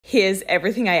Here's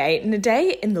everything I ate in a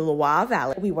day in the Loire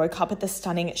Valley. We woke up at the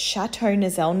stunning Chateau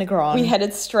Nozel-Negron. We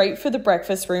headed straight for the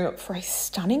breakfast room for a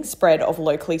stunning spread of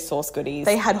locally sourced goodies.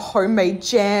 They had homemade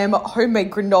jam,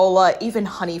 homemade granola, even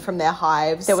honey from their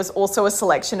hives. There was also a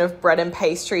selection of bread and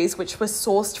pastries, which was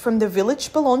sourced from the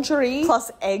village boulangerie, plus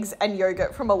eggs and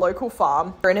yogurt from a local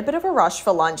farm. We're in a bit of a rush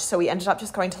for lunch, so we ended up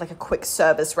just going to like a quick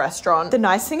service restaurant. The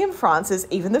nice thing in France is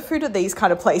even the food at these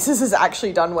kind of places is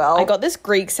actually done well. I got this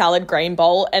Greek salad grain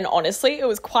bowl, and honestly, it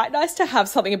was quite nice to have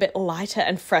something a bit lighter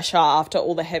and fresher after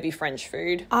all the heavy French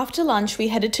food. After lunch, we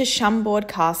headed to Chambord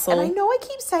Castle. And I know I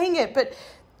keep saying it, but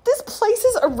this place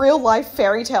is a real-life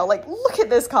fairy tale. Like, look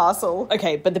at this castle.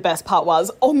 Okay, but the best part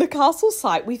was, on the castle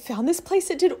site, we found this place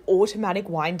that did automatic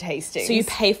wine tastings. So you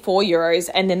pay €4,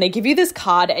 and then they give you this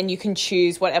card, and you can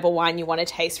choose whatever wine you want to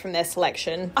taste from their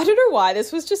selection. I don't know why,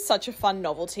 this was just such a fun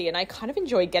novelty, and I kind of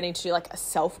enjoyed getting to do, like, a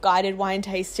self-guided wine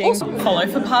tasting. Also, follow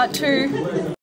for part 2.